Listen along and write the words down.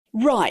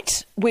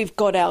Right, we've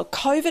got our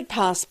COVID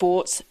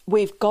passports,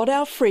 we've got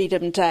our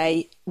Freedom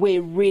Day,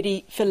 we're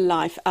ready for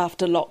life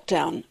after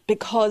lockdown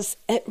because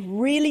it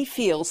really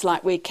feels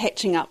like we're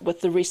catching up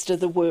with the rest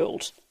of the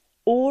world.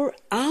 Or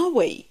are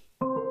we?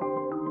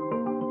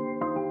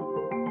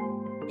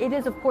 It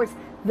is, of course,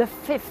 the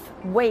fifth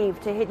wave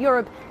to hit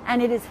Europe,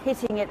 and it is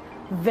hitting it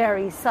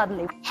very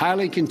suddenly.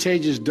 Highly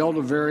contagious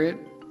Delta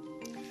variant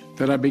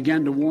that I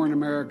began to warn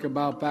America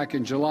about back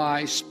in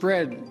July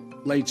spread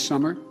late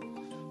summer,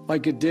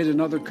 like it did in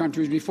other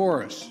countries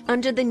before us.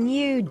 Under the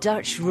new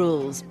Dutch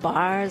rules,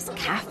 bars,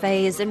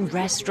 cafes and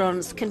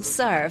restaurants can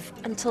serve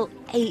until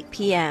 8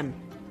 p.m.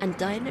 and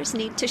diners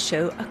need to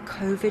show a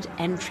COVID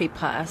entry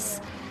pass.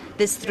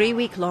 This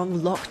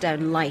 3-week-long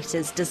lockdown light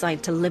is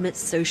designed to limit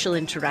social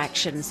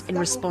interactions in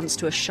response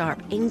to a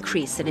sharp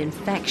increase in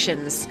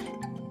infections.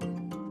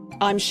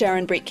 I'm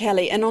Sharon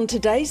Brett-Kelly, and on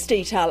today's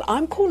Detail,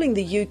 I'm calling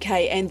the UK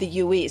and the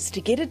US to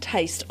get a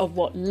taste of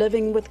what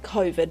living with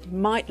COVID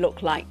might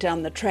look like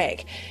down the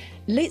track.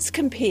 Let's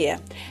compare.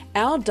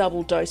 Our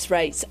double dose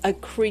rates are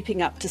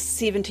creeping up to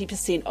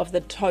 70% of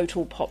the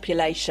total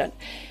population.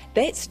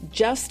 That's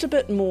just a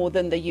bit more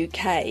than the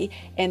UK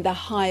and the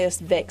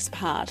highest vax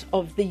part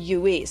of the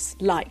US,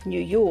 like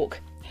New York.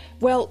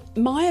 Well,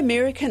 my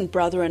American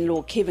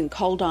brother-in-law Kevin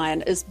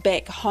Coldiron is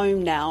back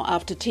home now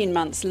after 10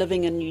 months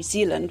living in New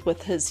Zealand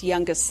with his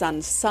youngest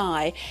son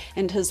Cy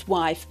and his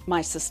wife,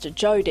 my sister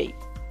Jodie.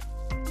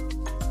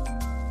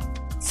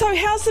 So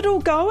how's it all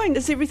going?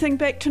 Is everything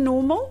back to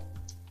normal?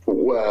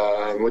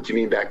 What do you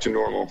mean back to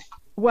normal?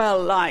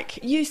 Well,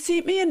 like, you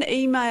sent me an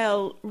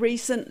email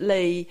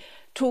recently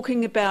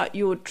talking about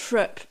your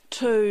trip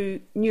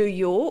to New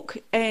York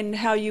and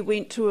how you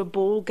went to a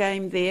ball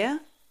game there.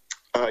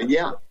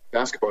 Yeah.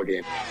 Basketball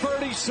game.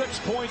 36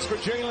 points for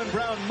Jaylen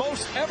Brown,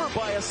 most ever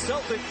by a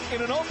Celtic in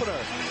an opener.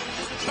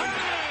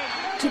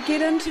 Bang! To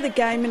get into the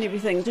game and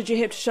everything, did you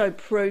have to show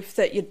proof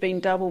that you'd been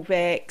double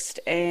vaxxed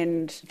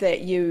and that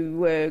you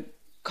were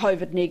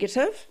COVID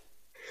negative?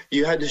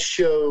 You had to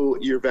show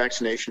your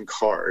vaccination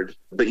card,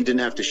 but you didn't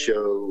have to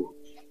show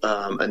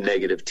a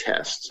negative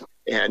test.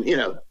 And,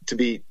 to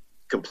be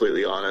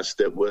completely honest,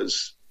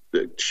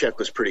 the check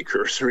was pretty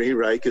cursory,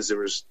 right? Because there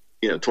was,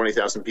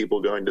 20,000 people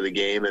going to the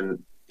game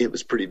and it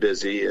was pretty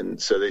busy,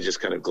 and so they just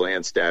kind of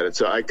glanced at it.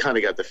 So I kind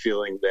of got the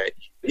feeling that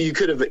you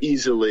could have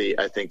easily,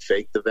 I think,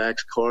 faked the Vax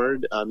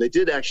card. They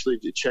did actually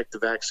check the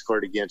Vax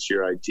card against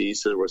your ID,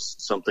 so there was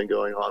something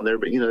going on there.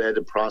 But, they had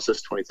to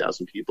process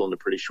 20,000 people in a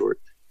pretty short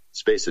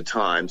space of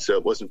time, so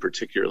it wasn't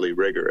particularly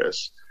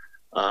rigorous.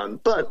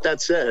 But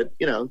that said,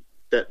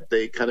 that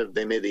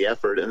they made the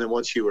effort. And then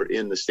once you were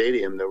in the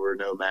stadium, there were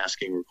no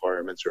masking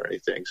requirements or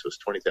anything. So it's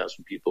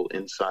 20,000 people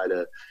inside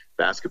a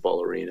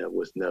basketball arena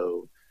with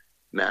no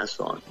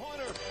mask on.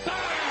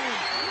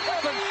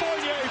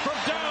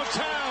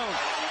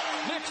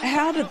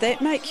 How did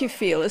that make you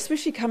feel,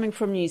 especially coming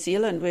from New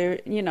Zealand where,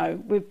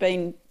 we've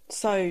been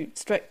so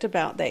strict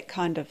about that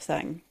kind of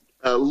thing?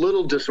 A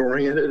little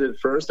disoriented at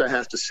first, I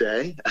have to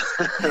say.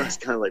 I was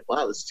kind of like,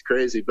 wow, this is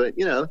crazy. But,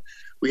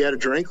 we had a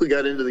drink, we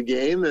got into the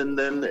game, and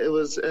then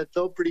it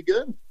felt pretty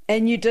good.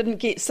 And you didn't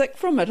get sick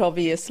from it,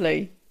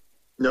 obviously?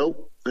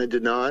 Nope. I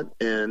did not.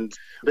 And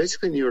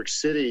basically New York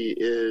City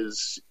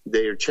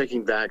they are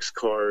checking Vax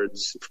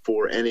cards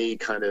for any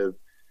kind of,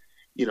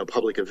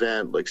 public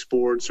event like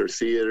sports or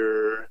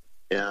theater,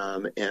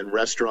 and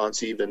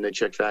restaurants even. They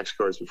check Vax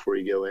cards before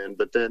you go in.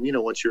 But then,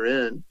 once you're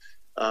in,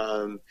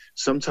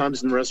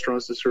 sometimes in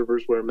restaurants the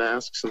servers wear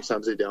masks,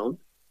 sometimes they don't.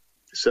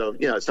 So,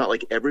 it's not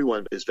like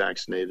everyone is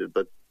vaccinated,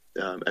 but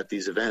at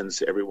these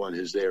events, everyone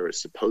who's there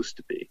is supposed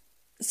to be.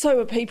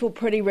 So are people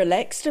pretty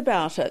relaxed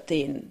about it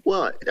then?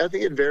 Well, I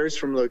think it varies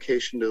from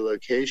location to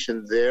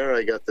location. There,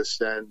 I got the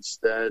sense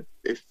that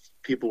if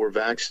people were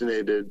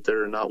vaccinated,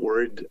 they're not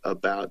worried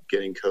about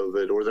getting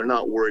COVID, or they're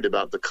not worried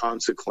about the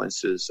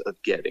consequences of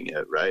getting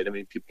it, right? I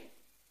mean,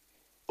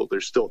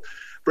 there's still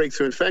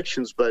breakthrough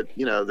infections, but,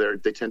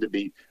 they tend to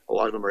be, a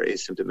lot of them are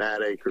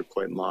asymptomatic or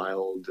quite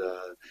mild.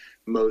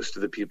 Most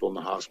of the people in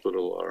the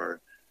hospital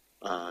are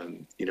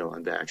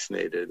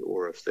unvaccinated,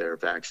 or if they're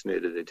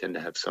vaccinated, they tend to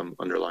have some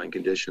underlying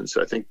condition.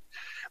 So I think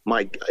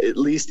at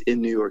least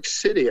in New York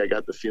City, I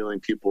got the feeling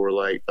people were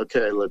like,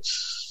 okay,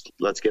 let's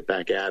get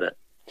back at it.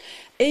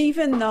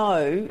 Even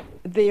though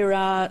there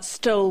are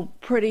still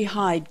pretty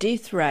high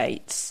death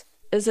rates,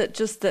 is it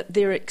just that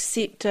they're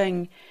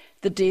accepting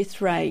the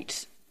death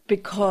rate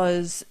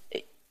because,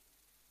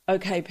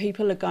 okay,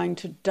 people are going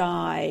to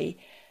die,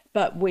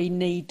 but we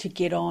need to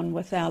get on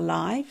with our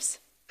lives?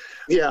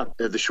 Yeah,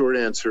 the short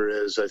answer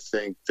is I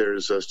think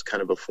there's a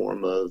kind of a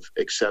form of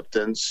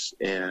acceptance,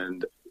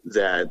 and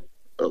that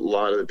a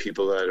lot of the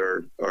people that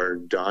are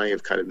dying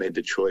have kind of made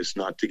the choice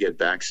not to get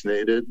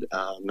vaccinated.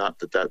 Not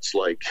that that's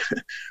like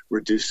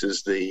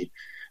reduces the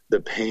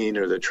pain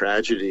or the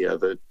tragedy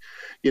of it.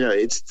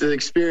 It's the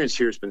experience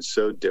here has been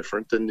so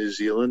different than New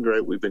Zealand,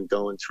 right? We've been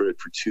going through it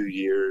for 2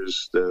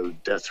 years. The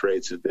death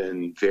rates have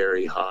been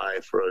very high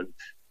for an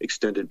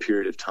extended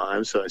period of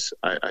time. So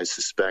I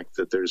suspect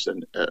that there's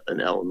an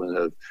element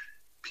of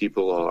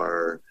people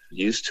are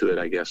used to it,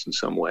 I guess, in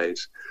some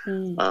ways.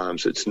 So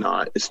it's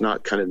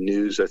not kind of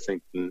news, I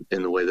think, in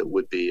the way that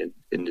would be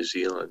in New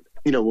Zealand.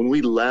 When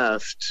we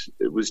left,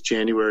 it was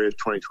January of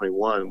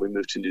 2021. We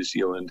moved to New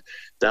Zealand.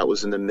 That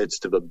was in the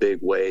midst of a big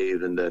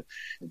wave, and the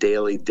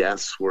daily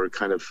deaths were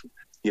kind of,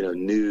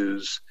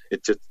 news.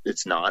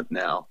 It's not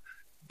now.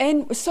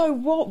 And so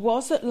what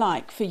was it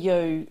like for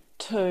you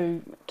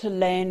to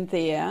land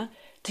there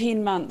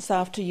 10 months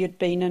after you'd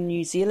been in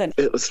New Zealand?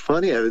 It was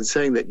funny. I've been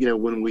saying that,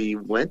 when we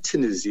went to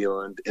New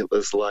Zealand, it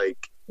was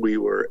like we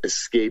were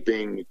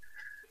escaping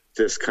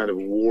this kind of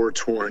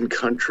war-torn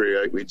country.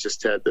 Like we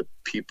just had the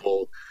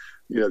people,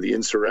 the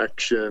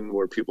insurrection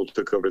where people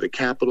took over the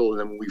capital. And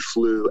then when we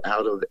flew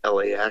out of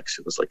LAX,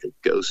 it was like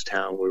a ghost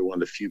town. We were one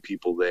of the few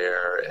people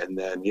there. And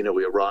then,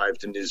 we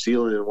arrived in New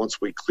Zealand. And once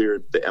we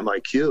cleared the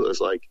MIQ, it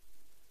was like,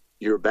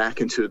 you're back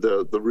into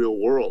the real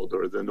world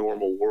or the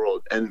normal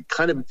world. And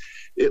kind of,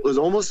 it was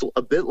almost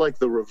a bit like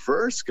the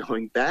reverse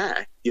going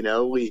back.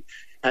 We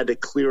had to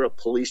clear a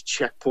police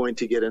checkpoint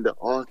to get into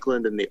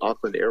Auckland, and the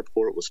Auckland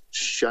airport was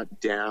shut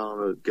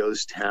down, a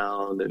ghost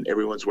town, and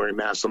everyone's wearing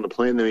masks on the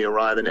plane. Then we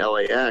arrive in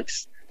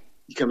LAX,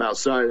 you come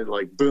outside and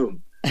like,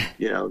 boom,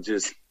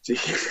 just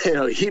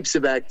heaps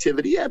of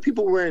activity. Yeah,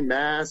 people were wearing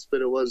masks,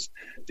 but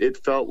it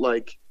felt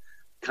like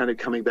kind of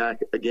coming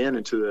back again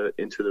into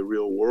the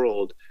real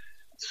world.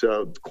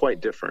 So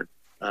quite different,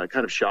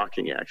 kind of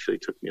shocking, actually.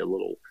 It took me a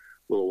little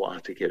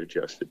while to get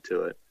adjusted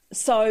to it.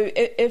 So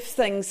if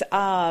things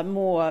are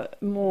more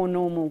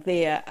normal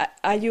there,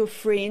 are your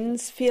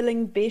friends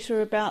feeling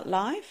better about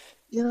life?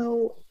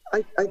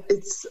 I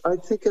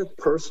think a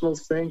personal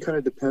thing, kind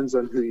of depends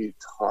on who you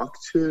talk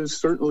to.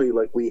 Certainly,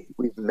 like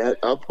we've met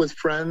up with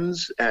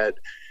friends at,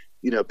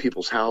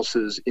 people's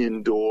houses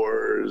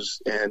indoors,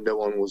 and no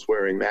one was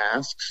wearing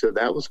masks. So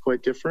that was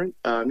quite different.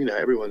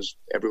 Everyone's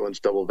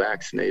double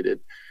vaccinated.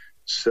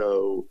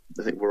 So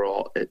I think we're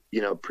all,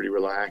 pretty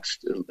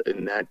relaxed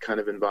in that kind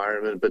of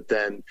environment. But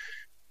then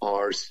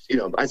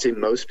I'd say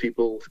most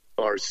people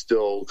are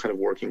still kind of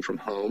working from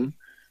home.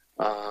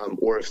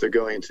 Or if they're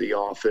going into the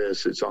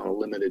office, it's on a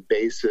limited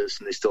basis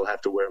and they still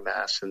have to wear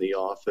masks in the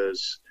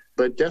office.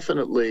 But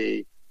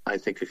definitely, I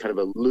think a kind of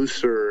a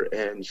looser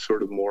and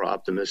sort of more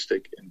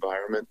optimistic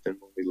environment than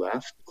when we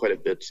left, quite a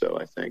bit so,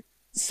 I think.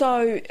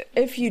 So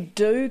if you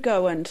do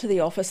go into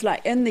the office,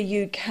 like in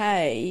the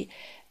UK,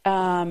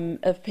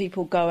 if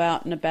people go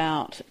out and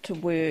about to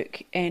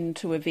work and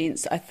to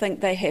events, I think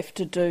they have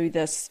to do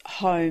this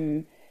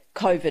home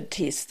COVID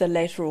test, the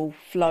lateral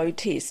flow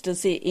test.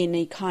 Is there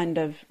any kind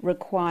of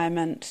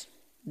requirement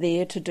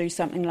there to do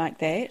something like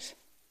that?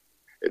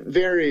 It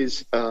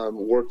varies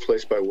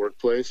workplace by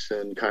workplace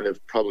and kind of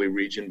probably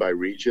region by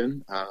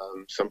region.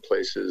 Some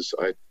places,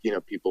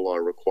 people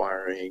are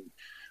requiring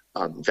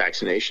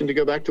vaccination to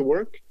go back to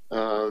work.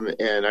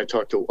 And I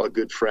talked to a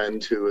good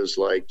friend who was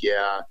like,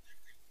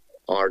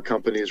 our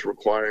company is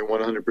requiring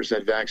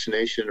 100%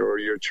 vaccination or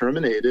you're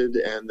terminated.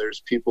 And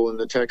there's people in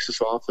the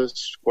Texas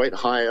office quite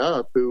high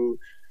up who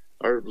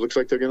looks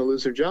like they're going to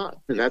lose their job.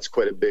 And that's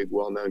quite a big,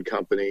 well-known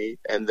company.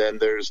 And then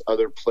there's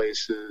other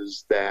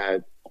places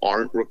that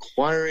aren't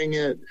requiring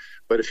it.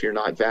 But if you're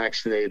not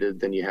vaccinated,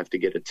 then you have to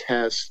get a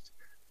test.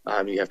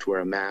 You have to wear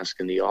a mask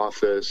in the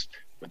office.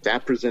 But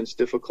that presents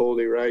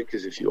difficulty, right?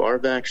 Because if you are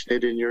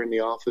vaccinated and you're in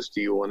the office,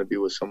 do you want to be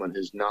with someone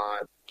who's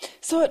not?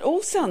 So it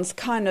all sounds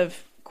kind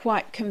of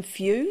quite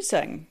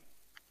confusing.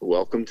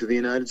 Welcome to the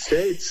United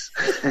States.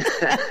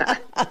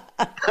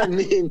 I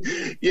mean,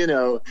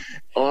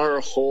 our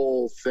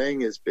whole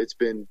thing it's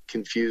been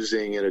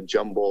confusing and a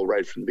jumble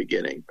right from the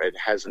beginning, right? It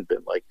hasn't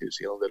been like New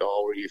Zealand at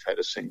all, where you've had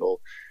a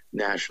single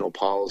national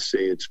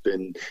policy. It's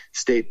been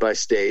state by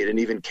state and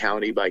even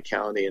county by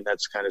county, and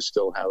that's kind of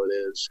still how it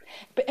is.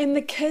 And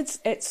the kids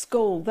at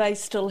school, they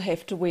still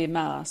have to wear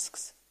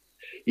masks?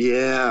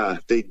 Yeah,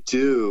 they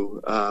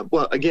do.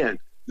 Well, again,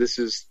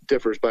 this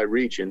differs by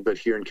region, but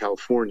here in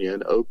California,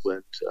 in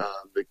Oakland,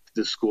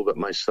 the school that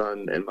my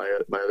son and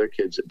my other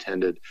kids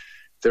attended,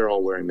 they're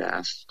all wearing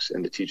masks,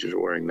 and the teachers are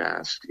wearing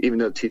masks, even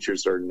though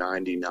teachers are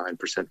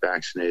 99%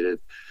 vaccinated,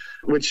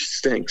 which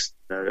stinks.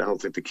 I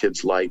don't think the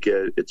kids like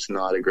it. It's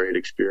not a great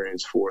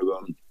experience for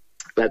them.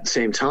 But at the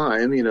same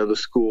time, the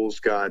school's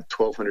got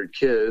 1,200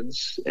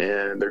 kids,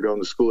 and they're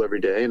going to school every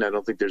day, and I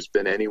don't think there's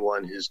been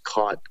anyone who's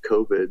caught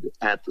COVID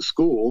at the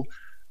school.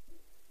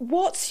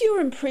 What's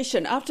your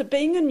impression after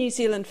being in New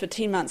Zealand for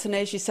 10 months? And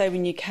as you say,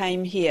 when you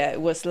came here,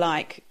 it was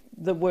like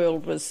the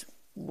world was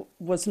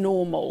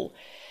normal.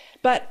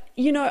 But,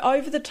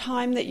 over the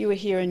time that you were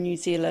here in New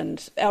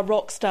Zealand, our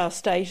rock star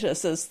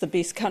status as the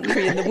best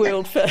country in the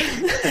world for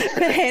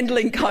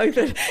handling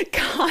COVID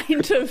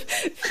kind of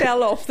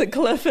fell off the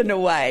cliff in a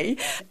way.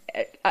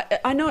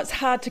 I know it's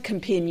hard to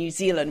compare New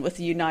Zealand with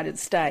the United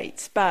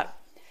States, but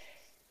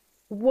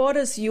what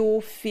is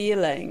your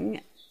feeling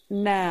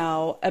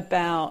now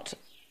about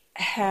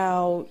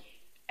how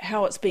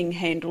it's being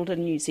handled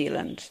in New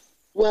Zealand?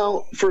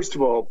 Well, first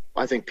of all,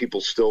 I think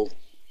people still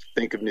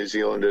think of New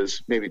Zealand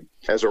as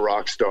a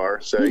rock star.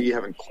 So you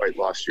haven't quite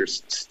lost your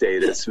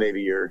status.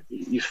 Maybe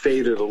you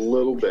faded a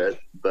little bit,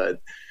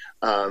 but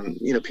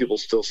people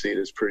still see it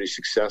as pretty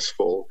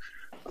successful.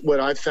 What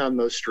I found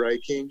most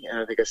striking, and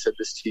I think I said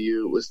this to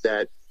you, was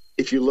that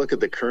if you look at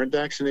the current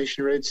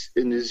vaccination rates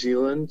in New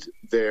Zealand,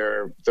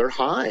 they're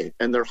high,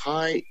 and they're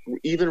high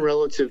even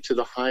relative to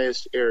the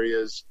highest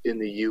areas in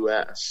the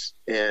U.S.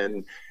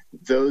 And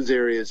those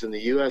areas in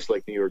the U.S.,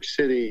 like New York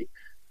City,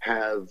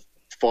 have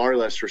far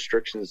less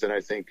restrictions than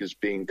I think is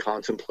being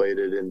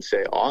contemplated in,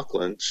 say,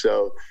 Auckland.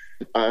 So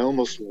I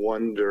almost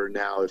wonder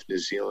now if New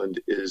Zealand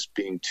is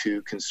being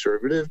too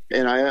conservative.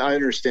 And I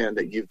understand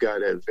that you've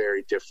got a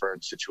very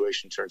different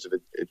situation in terms of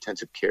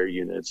intensive care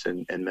units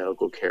and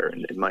medical care,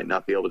 and it might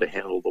not be able to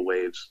handle the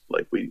waves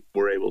like we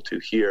were able to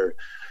here.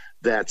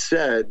 That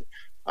said,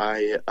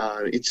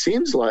 it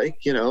seems like,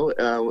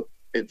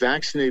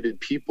 vaccinated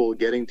people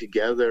getting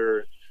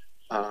together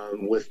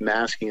with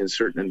masking in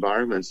certain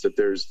environments, that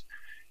there's,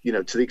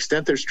 to the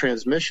extent there's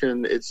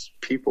transmission,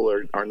 people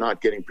are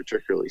not getting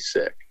particularly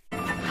sick.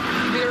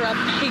 There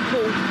are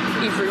people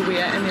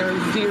everywhere and there are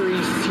very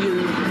few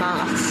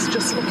masks.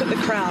 Just look at the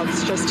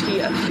crowds just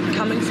here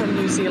coming from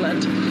New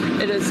Zealand.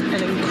 It is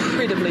an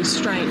incredibly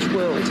strange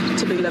world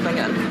to be living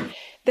in.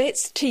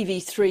 That's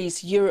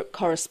TV3's Europe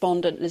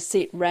correspondent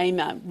Lisette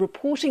Raymer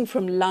reporting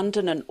from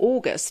London in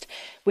August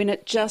when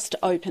it just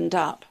opened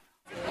up.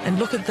 And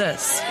look at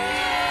this.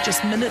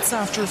 Just minutes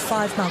after a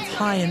 5-month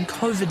high in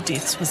COVID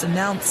deaths was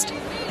announced,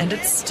 and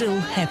it's still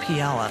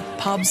happy hour.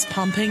 Pubs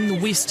pumping, the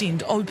West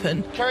End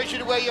open. Encourage you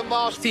to wear your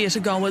mask. Theatre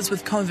goers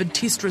with COVID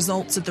test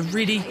results at the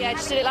ready. Yeah, I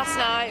just did it last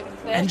night.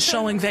 And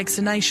showing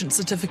vaccination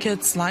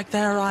certificates like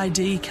their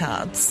ID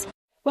cards.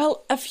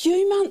 Well, a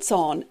few months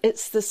on,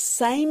 it's the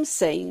same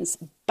scenes,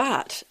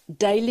 but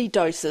daily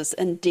doses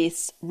and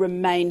deaths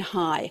remain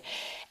high.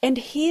 And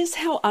here's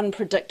how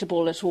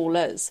unpredictable it all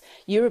is.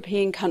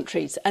 European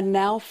countries are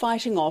now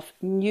fighting off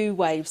new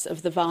waves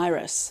of the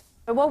virus.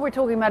 What we're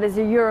talking about is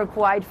a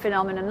Europe-wide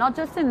phenomenon, not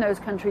just in those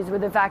countries where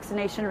the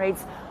vaccination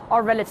rates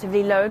are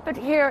relatively low, but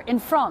here in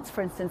France,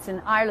 for instance,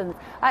 in Ireland,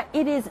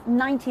 it is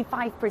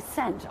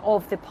 95%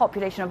 of the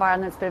population of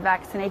Ireland that's been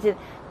vaccinated,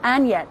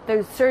 and yet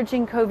those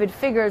surging COVID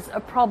figures are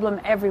a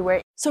problem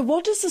everywhere. So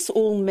what does this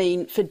all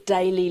mean for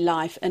daily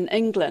life in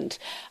England?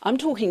 I'm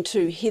talking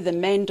to Heather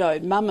Mando,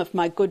 mum of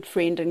my good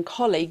friend and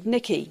colleague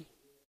Nikki.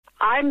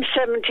 I'm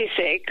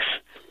 76,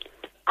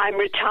 I'm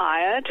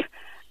retired,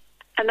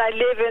 and I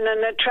live in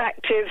an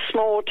attractive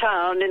small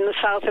town in the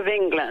south of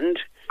England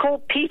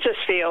called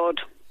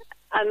Petersfield.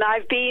 And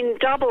I've been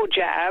double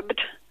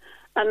jabbed,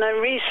 and then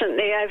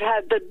recently I've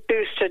had the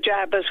booster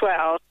jab as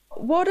well.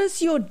 What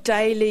is your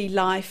daily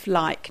life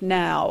like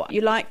now? You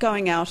like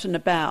going out and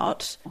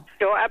about?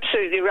 You're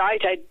absolutely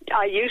right.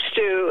 I used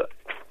to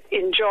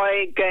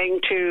enjoy going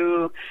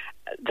to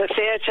the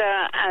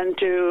theatre and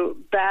to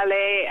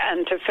ballet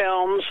and to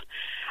films.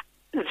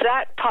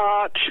 That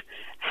part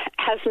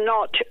has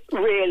not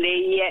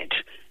really yet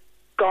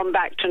gone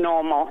back to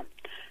normal.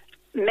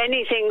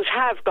 Many things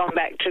have gone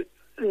back to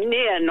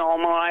near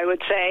normal, I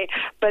would say,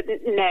 but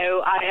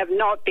no, I have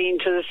not been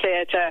to the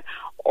theatre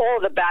or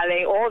the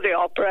ballet or the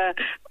opera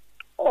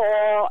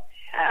or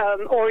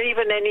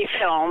even any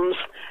films,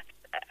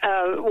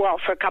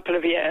 for a couple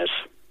of years.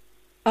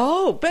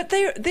 Oh, but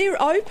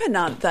they're open,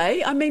 aren't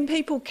they? I mean,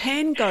 people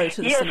can go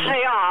to the cinema. Yes,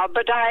 they are,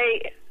 but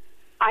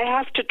I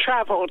have to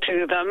travel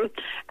to them,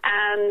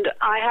 and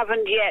I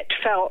haven't yet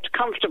felt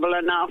comfortable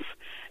enough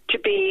to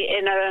be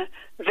in a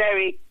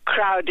very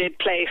crowded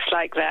place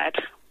like that.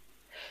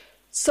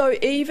 So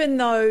even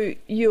though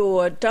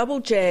you're double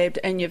jabbed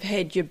and you've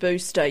had your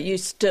booster, you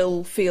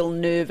still feel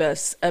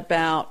nervous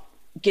about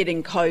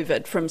getting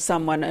COVID from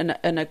someone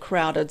in a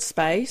crowded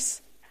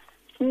space?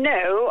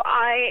 No,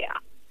 I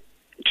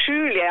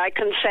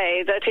can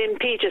say that in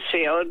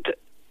Petersfield,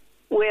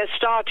 we're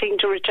starting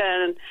to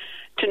return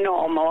to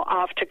normal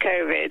after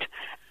COVID.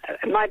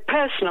 My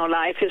personal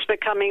life is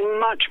becoming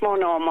much more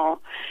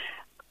normal.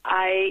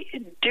 I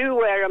do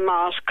wear a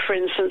mask, for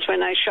instance,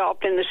 when I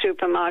shop in the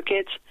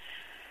supermarkets,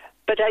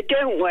 but I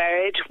don't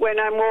wear it when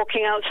I'm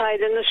walking outside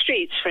in the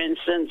streets, for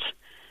instance.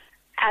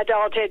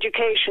 Adult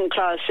education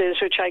classes,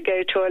 which I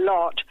go to a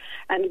lot,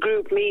 and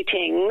group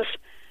meetings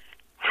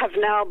have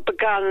now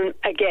begun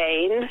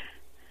again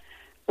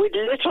with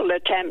little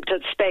attempt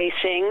at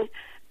spacing,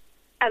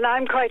 and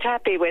I'm quite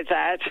happy with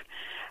that.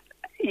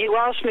 You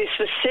asked me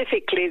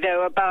specifically,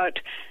 though, about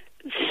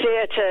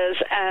theatres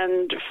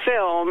and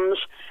films,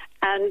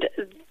 and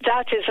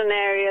that is an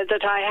area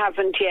that I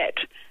haven't yet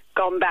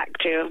gone back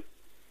to.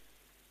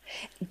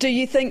 Do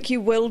you think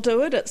you will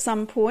do it at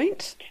some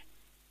point?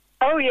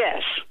 Oh,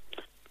 yes.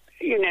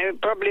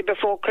 Probably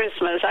before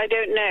Christmas. I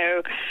don't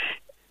know.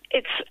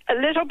 It's a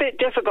little bit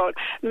difficult.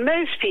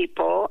 Most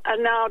people are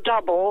now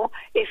double,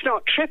 if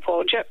not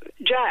triple,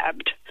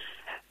 jabbed.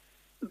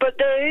 But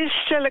there is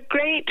still a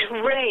great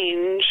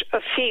range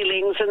of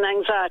feelings and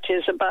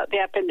anxieties about the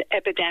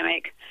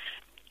epidemic.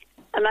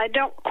 And I'm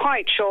not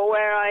quite sure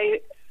where I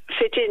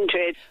fit into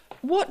it.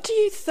 What do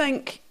you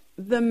think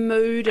the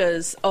mood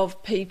is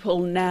of people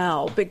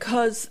now?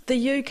 Because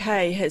the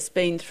UK has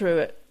been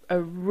through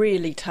a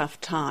really tough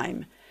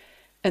time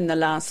in the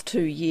last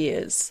 2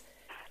 years.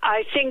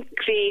 I think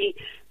the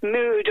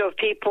mood of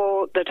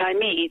people that I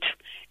meet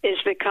is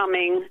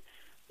becoming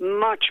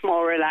much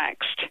more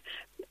relaxed.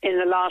 In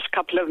the last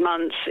couple of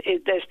months,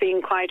 there's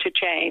been quite a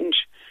change.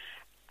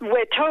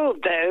 We're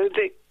told, though,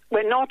 that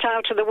we're not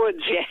out of the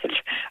woods yet.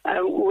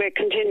 We're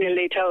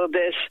continually told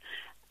this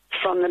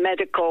from the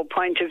medical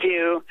point of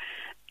view.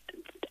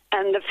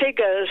 And the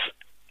figures,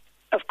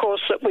 of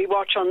course, that we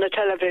watch on the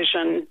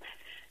television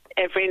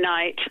every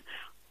night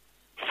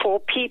for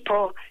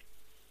people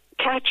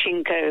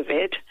catching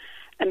COVID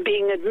and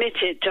being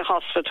admitted to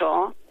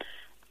hospital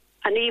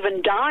and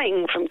even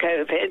dying from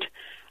COVID,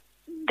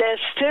 they're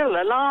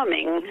still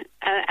alarming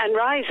and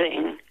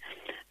rising.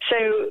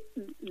 So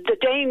the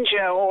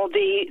danger or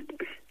the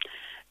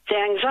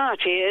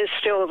anxiety is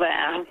still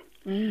there.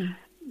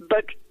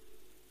 But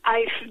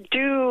I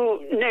do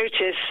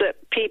notice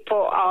that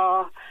people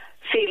are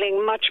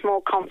feeling much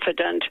more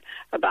confident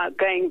about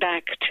going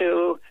back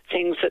to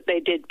things that they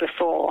did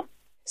before.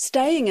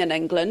 Staying in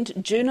England,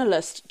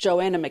 journalist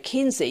Joanna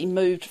Mackenzie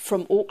moved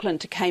from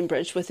Auckland to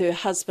Cambridge with her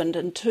husband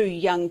and 2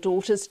 young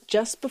daughters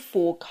just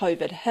before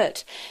COVID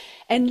hit.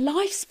 And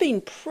life's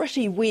been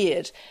pretty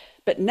weird.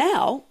 But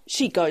now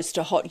she goes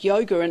to hot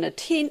yoga in a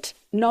tent,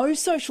 no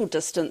social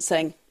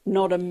distancing,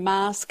 not a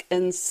mask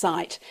in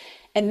sight.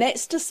 And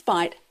that's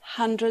despite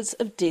hundreds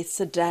of deaths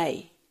a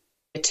day.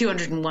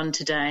 201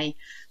 today.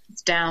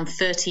 It's down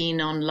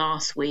 13 on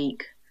last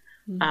week.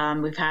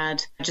 We've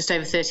had just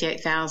over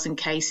 38,000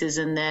 cases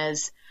and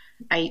there's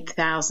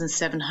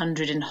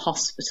 8,700 in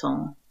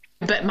hospital.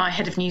 But my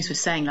head of news was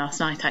saying last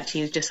night,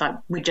 actually, was just like,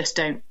 we just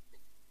don't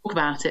talk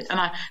about it.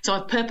 And so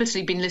I've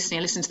purposely been listening.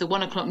 I listened to the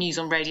 1 o'clock news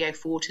on Radio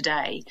 4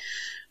 today.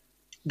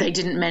 They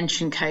didn't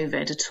mention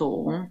COVID at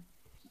all.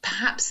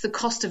 Perhaps the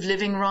cost of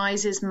living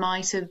rises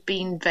might have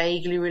been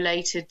vaguely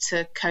related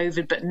to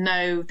COVID, but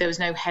no, there was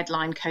no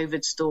headline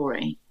COVID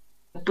story.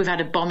 We've had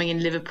a bombing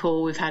in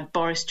Liverpool. We've had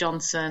Boris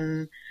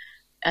Johnson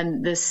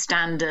and the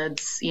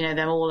standards,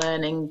 they're all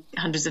earning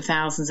hundreds of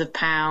thousands of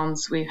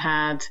pounds. We've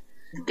had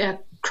a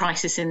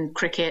crisis in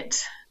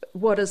cricket.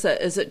 What is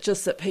it? Is it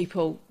just that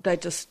people, they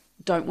just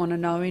don't want to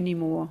know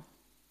anymore?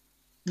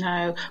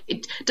 No,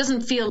 it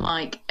doesn't feel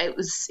like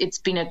it's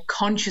been a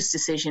conscious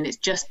decision. It's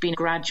just been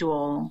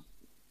gradual.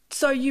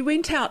 So you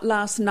went out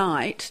last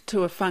night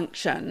to a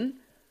function.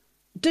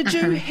 Did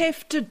you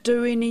have to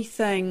do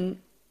anything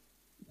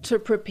to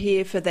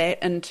prepare for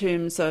that in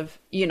terms of,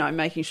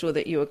 making sure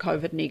that you were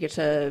COVID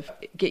negative,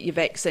 get your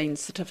vaccine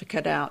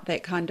certificate out,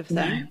 that kind of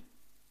thing?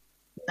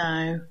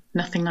 No,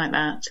 nothing like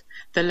that.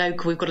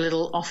 We've got a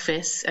little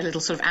office, a little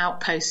sort of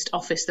outpost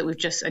office that we've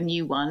just, a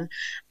new one.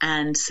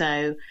 And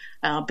so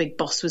our big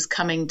boss was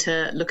coming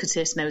to look at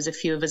it and there was a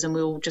few of us and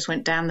we all just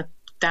went down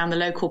the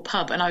local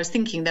pub. And I was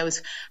thinking there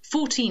was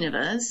 14 of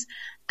us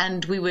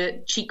and we were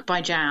cheek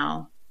by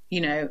jowl,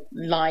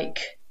 like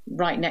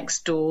right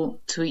next door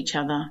to each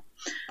other.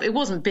 It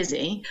wasn't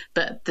busy,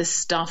 but the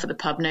staff at the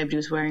pub, nobody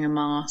was wearing a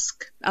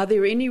mask. Are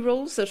there any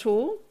rules at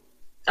all?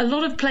 A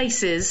lot of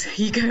places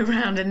you go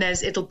around and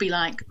it'll be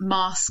like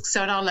masks.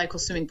 So at our local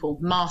swimming pool,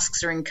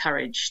 masks are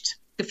encouraged.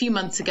 A few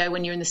months ago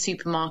when you're in the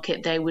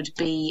supermarket, there would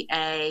be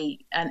an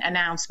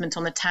announcement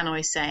on the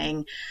tannoy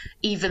saying,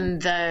 even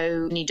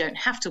though you don't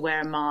have to wear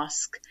a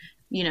mask,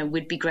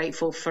 we'd be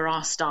grateful for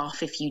our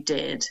staff if you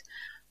did.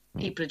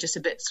 People are just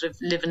a bit sort of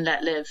live and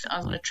let live. I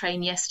was on a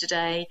train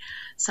yesterday.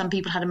 Some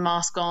people had a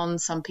mask on,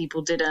 some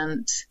people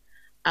didn't.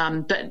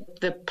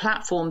 But the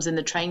platforms in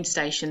the train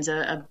stations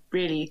are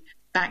really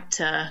back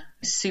to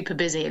super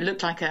busy. It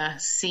looked like a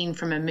scene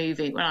from a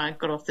movie when I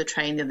got off the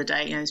train the other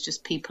day. It's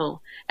just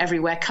people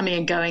everywhere coming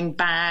and going,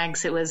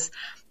 bags. It was,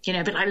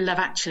 but I love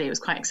it was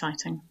quite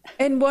exciting.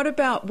 And what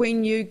about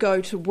when you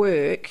go to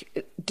work?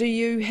 Do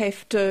you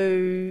have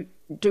to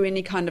do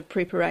any kind of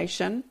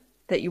preparation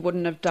that you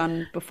wouldn't have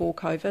done before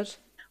COVID?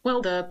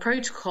 Well, the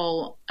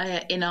protocol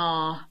in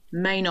our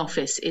main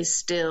office is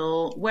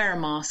still wear a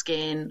mask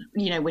in,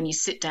 when you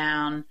sit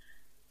down,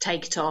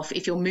 take it off.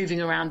 If you're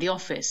moving around the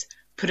office,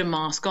 put a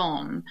mask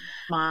on.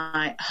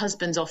 My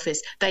husband's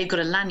office, they've got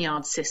a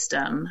lanyard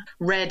system.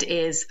 Red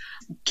is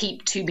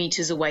keep 2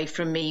 meters away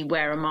from me,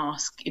 wear a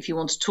mask if you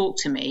want to talk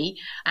to me.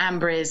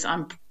 Amber is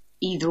I'm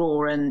either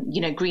or,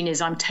 and green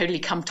is I'm totally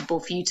comfortable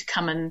for you to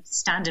come and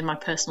stand in my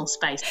personal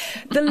space.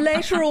 The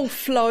lateral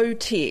flow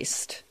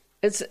test,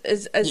 is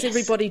yes.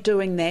 Everybody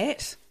doing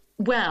that?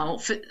 Well,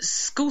 for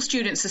school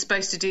students are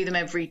supposed to do them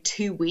every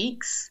 2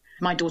 weeks.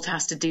 My daughter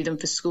has to do them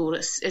for school.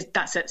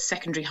 That's at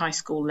secondary high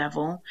school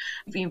level.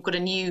 You've got a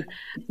new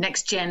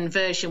next gen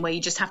version where you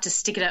just have to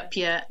stick it up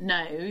your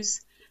nose,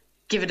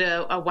 give it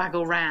a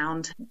waggle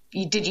round.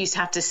 You did used to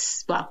have to,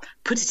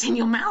 put it in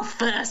your mouth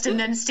first and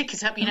then stick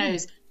it up your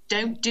nose.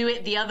 Don't do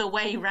it the other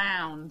way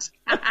round.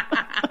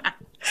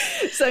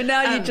 So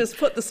now you just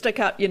put the stick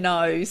up your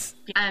nose.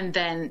 And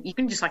then you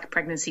can just like a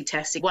pregnancy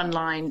test. 1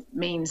 line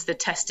means the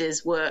test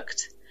is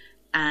worked.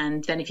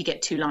 And then if you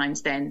get 2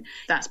 lines, then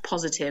that's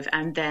positive.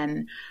 And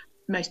then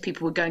most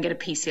people would go and get a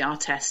PCR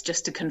test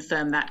just to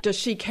confirm that. Does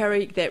she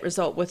carry that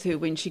result with her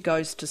when she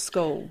goes to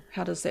school?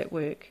 How does that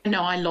work?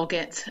 No, I log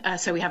it.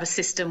 So we have a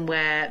system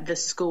where the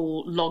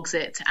school logs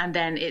it, and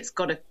then it's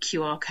got a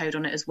QR code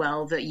on it as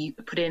well that you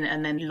put in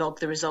and then log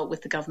the result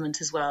with the government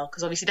as well.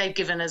 Because obviously they've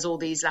given us all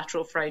these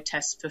lateral flow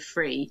tests for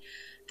free.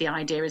 The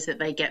idea is that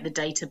they get the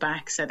data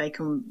back so they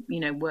can,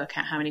 work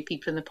out how many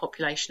people in the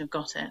population have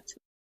got it.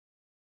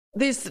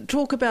 There's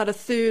talk about a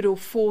third or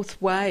fourth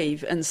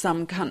wave in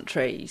some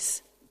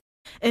countries.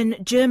 In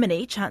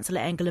Germany,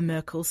 Chancellor Angela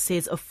Merkel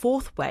says a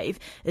fourth wave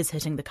is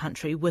hitting the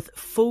country with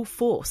full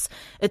force.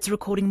 It's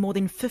recording more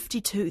than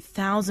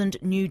 52,000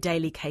 new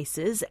daily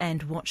cases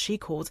and what she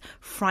calls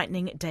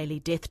frightening daily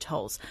death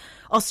tolls.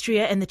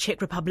 Austria and the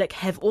Czech Republic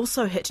have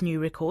also hit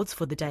new records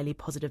for the daily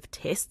positive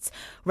tests.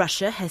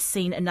 Russia has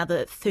seen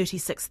another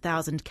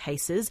 36,000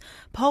 cases.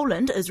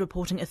 Poland is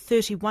reporting a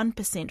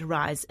 31%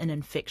 rise in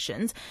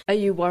infections. Are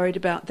you worried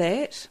about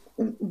that?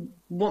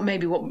 What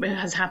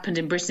has happened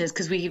in Britain is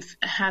because we've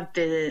had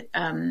the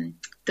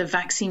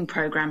vaccine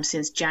program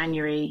since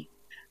January,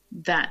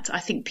 that I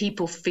think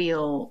people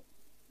feel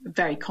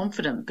very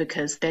confident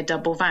because they're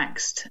double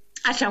vaxxed.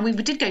 Actually,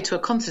 we did go to a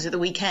concert at the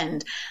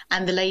weekend,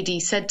 and the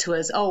lady said to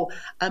us,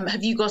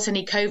 have you got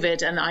any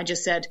COVID? And I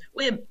just said,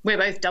 we're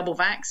both double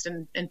vaxxed.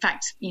 And in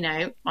fact,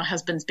 my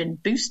husband's been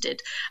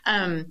boosted.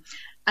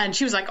 And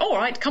she was like, all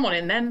right, come on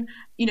in then.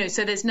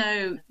 So there's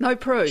no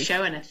proof.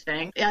 Show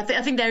anything. I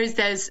think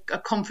there's a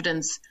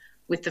confidence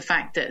with the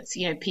fact that,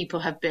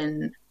 people have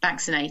been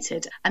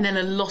vaccinated. And then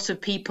a lot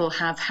of people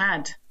have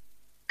had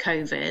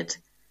COVID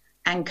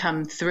and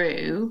come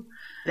through.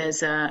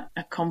 There's a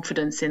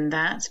confidence in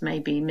that,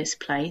 maybe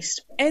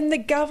misplaced. And the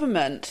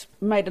government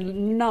made a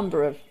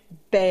number of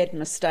bad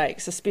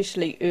mistakes,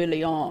 especially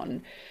early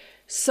on.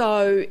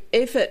 So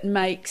if it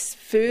makes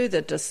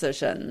further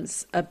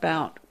decisions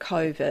about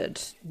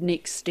COVID,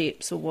 next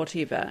steps or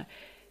whatever,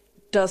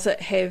 does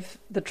it have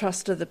the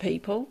trust of the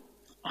people?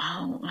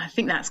 Oh, I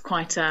think that's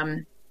quite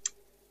a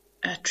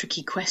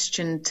tricky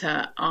question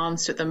to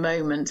answer at the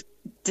moment.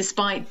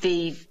 Despite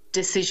the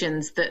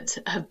decisions that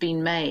have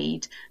been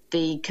made,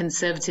 the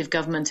Conservative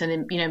government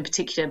and in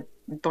particular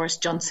Boris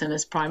Johnson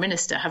as Prime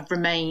Minister have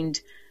remained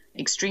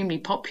extremely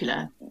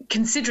popular.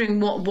 Considering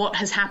what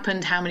has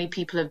happened, how many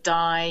people have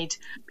died,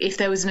 if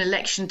there was an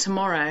election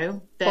tomorrow,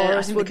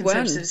 I think the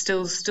Conservatives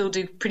still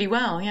do pretty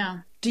well, yeah.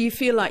 Do you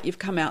feel like you've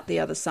come out the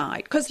other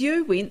side? Because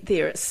you went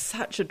there at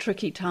such a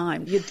tricky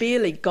time. You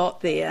barely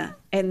got there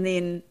and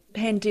then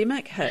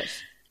pandemic hit.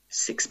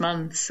 6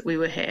 months we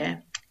were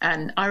here.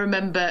 And I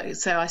remember,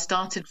 so I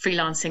started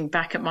freelancing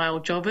back at my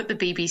old job at the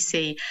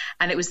BBC,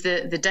 and it was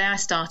the day I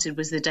started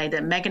was the day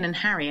that Meghan and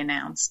Harry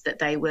announced that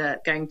they were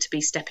going to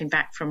be stepping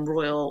back from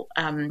royal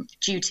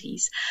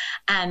duties.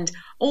 And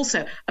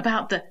also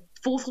about the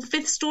fourth or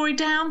fifth story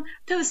down,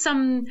 there was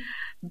some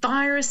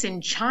virus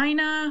in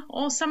China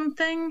or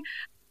something.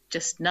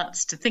 Just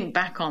nuts to think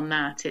back on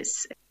that.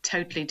 It's a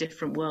totally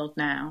different world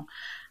now.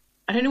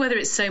 I don't know whether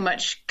it's so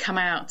much come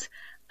out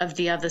of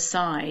the other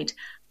side,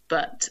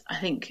 but I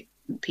think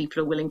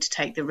people are willing to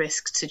take the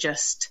risk to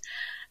just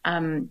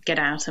get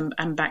out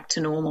and back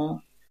to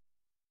normal.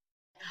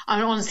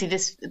 And honestly,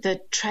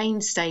 the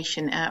train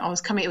station, it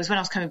was when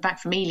I was coming back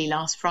from Ely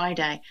last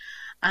Friday,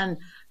 and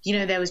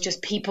there was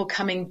just people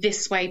coming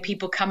this way,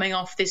 people coming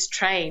off this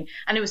train,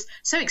 and it was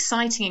so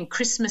exciting and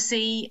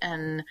Christmassy,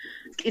 and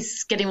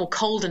it's getting all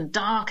cold and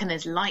dark, and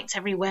there's lights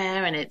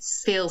everywhere, and it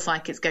feels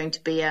like it's going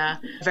to be a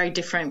very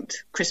different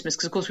Christmas,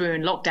 because of course we were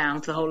in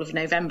lockdown for the whole of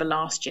November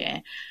last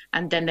year,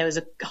 and then there was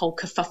a whole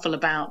kerfuffle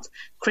about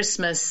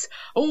Christmas.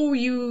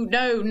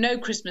 No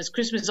Christmas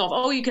is off.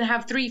 Oh, you can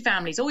have 3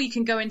 families. Oh, you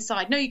can go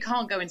inside. No, you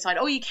can't go inside.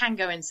 Oh, you can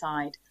go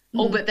inside.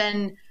 Oh, but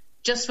then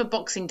just for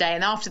Boxing Day,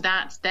 and after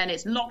that, then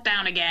it's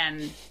lockdown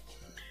again.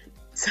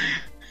 So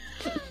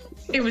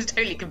it was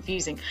totally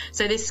confusing.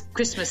 So this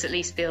Christmas at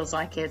least feels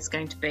like it's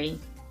going to be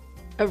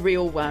a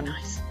real one.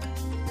 Nice.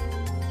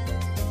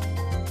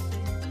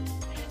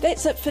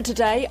 That's it for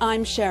today.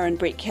 I'm Sharon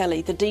Brett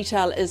Kelly. The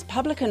Detail is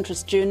public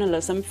interest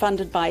journalism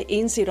funded by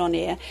NZ On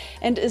Air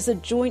and is a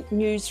joint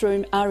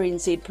newsroom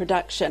RNZ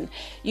production.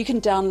 You can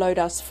download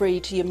us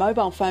free to your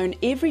mobile phone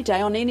every day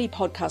on any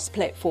podcast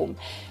platform.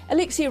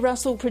 Alexia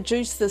Russell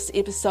produced this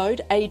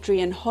episode.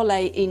 Adrian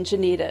Holle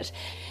engineered it.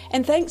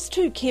 And thanks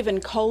to Kevin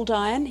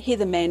Coldiron,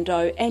 Heather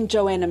Mando and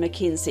Joanna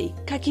McKenzie.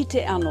 Ka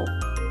kite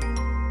anō.